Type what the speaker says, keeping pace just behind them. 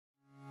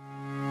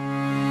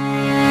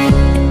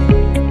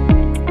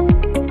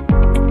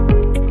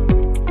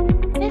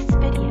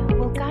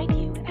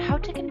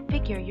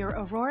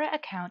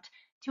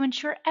to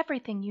ensure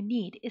everything you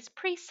need is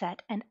preset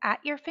and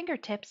at your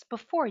fingertips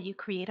before you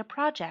create a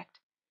project.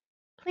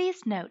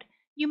 Please note,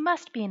 you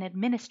must be an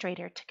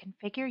administrator to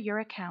configure your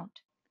account.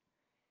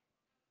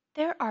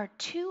 There are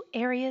two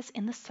areas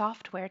in the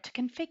software to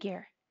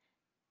configure: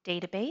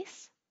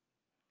 Database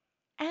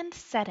and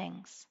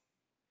Settings.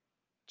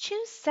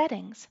 Choose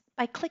Settings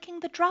by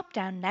clicking the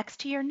drop-down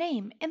next to your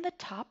name in the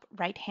top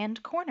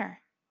right-hand corner.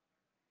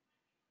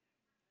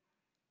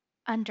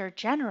 Under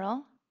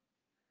General,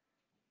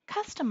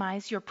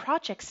 customize your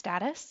project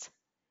status,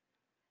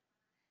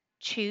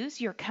 choose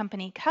your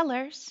company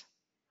colors,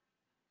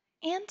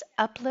 and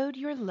upload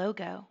your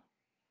logo.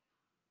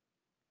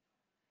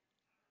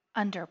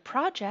 Under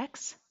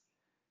Projects,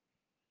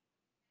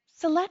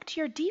 select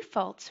your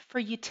defaults for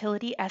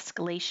utility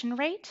escalation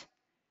rate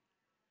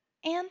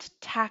and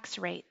tax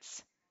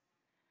rates.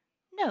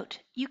 Note,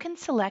 you can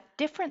select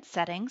different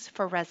settings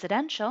for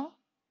residential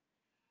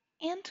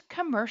and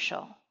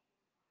commercial.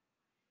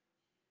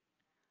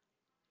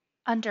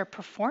 Under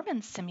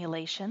Performance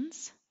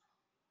Simulations,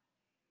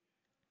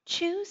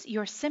 choose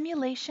your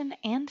simulation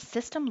and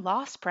system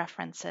loss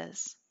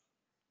preferences.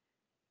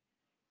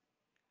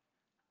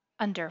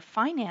 Under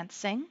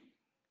Financing,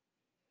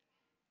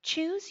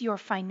 choose your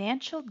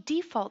financial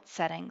default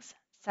settings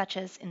such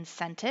as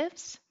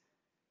incentives,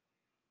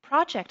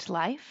 project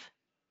life,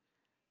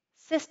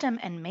 system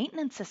and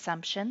maintenance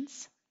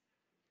assumptions,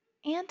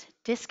 and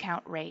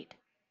discount rate.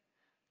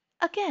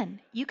 Again,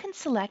 you can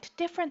select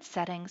different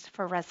settings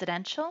for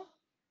residential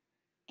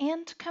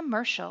and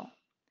commercial,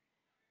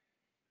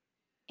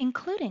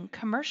 including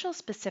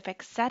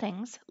commercial-specific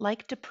settings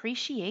like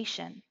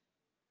depreciation.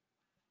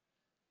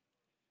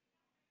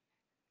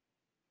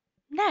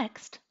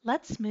 Next,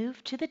 let's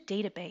move to the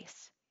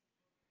database.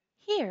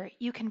 Here,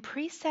 you can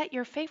preset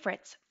your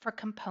favorites for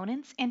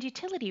components and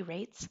utility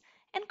rates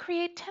and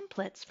create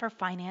templates for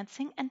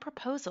financing and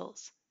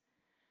proposals.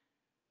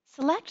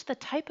 Select the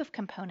type of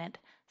component,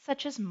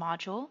 such as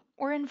module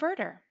or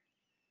inverter.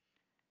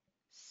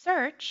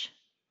 Search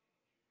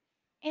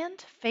and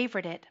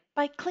favorite it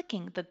by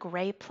clicking the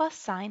gray plus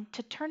sign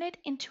to turn it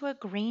into a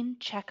green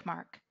check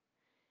mark.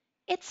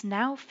 It's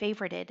now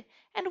favorited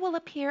and will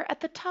appear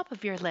at the top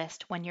of your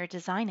list when you're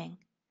designing.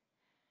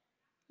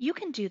 You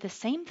can do the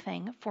same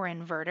thing for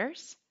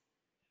inverters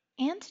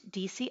and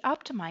DC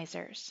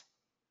optimizers.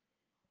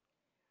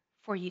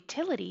 For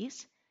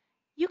utilities,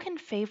 you can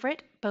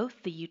favorite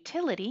both the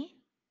utility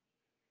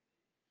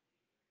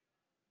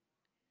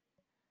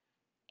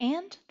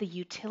and the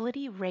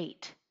utility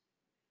rate.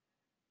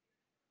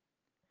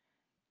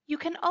 You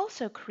can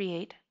also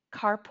create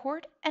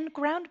carport and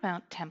ground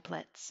mount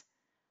templates.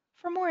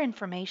 For more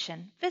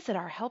information, visit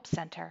our Help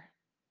Center.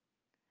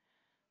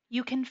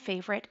 You can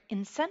favorite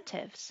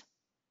incentives.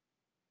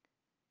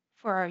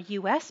 For our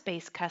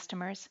US-based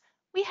customers,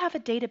 we have a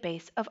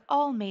database of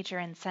all major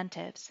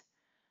incentives.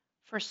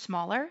 For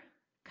smaller,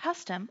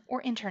 custom,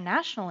 or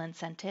international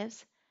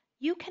incentives,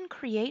 you can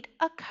create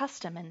a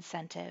custom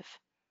incentive.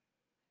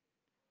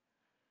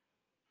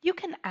 You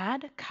can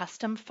add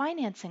custom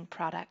financing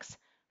products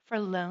for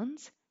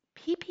loans,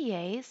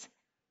 PPAs,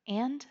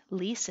 and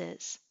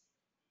leases.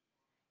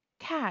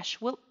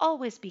 Cash will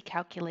always be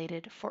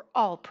calculated for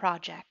all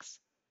projects.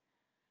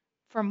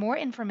 For more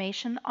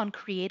information on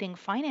creating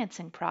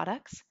financing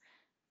products,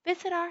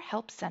 visit our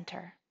Help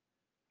Center.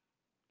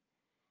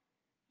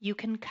 You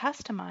can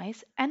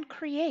customize and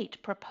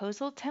create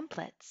proposal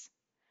templates.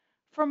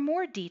 For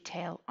more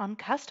detail on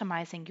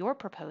customizing your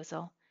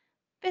proposal,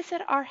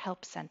 visit our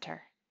Help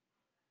Center.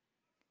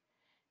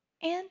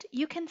 And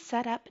you can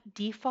set up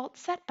default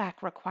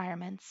setback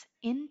requirements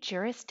in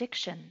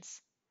jurisdictions.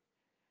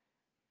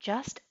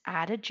 Just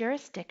add a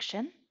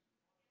jurisdiction,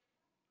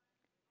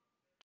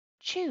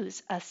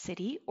 choose a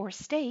city or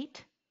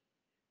state,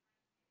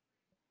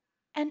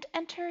 and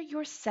enter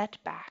your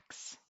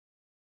setbacks.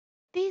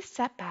 These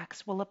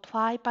setbacks will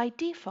apply by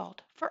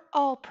default for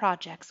all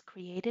projects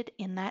created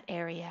in that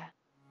area.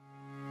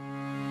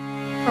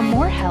 For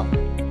more help,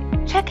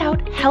 check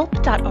out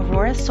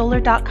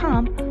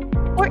help.aurorasolar.com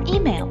or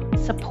email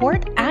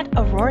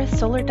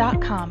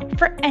support@aurorasolar.com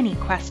for any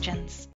questions.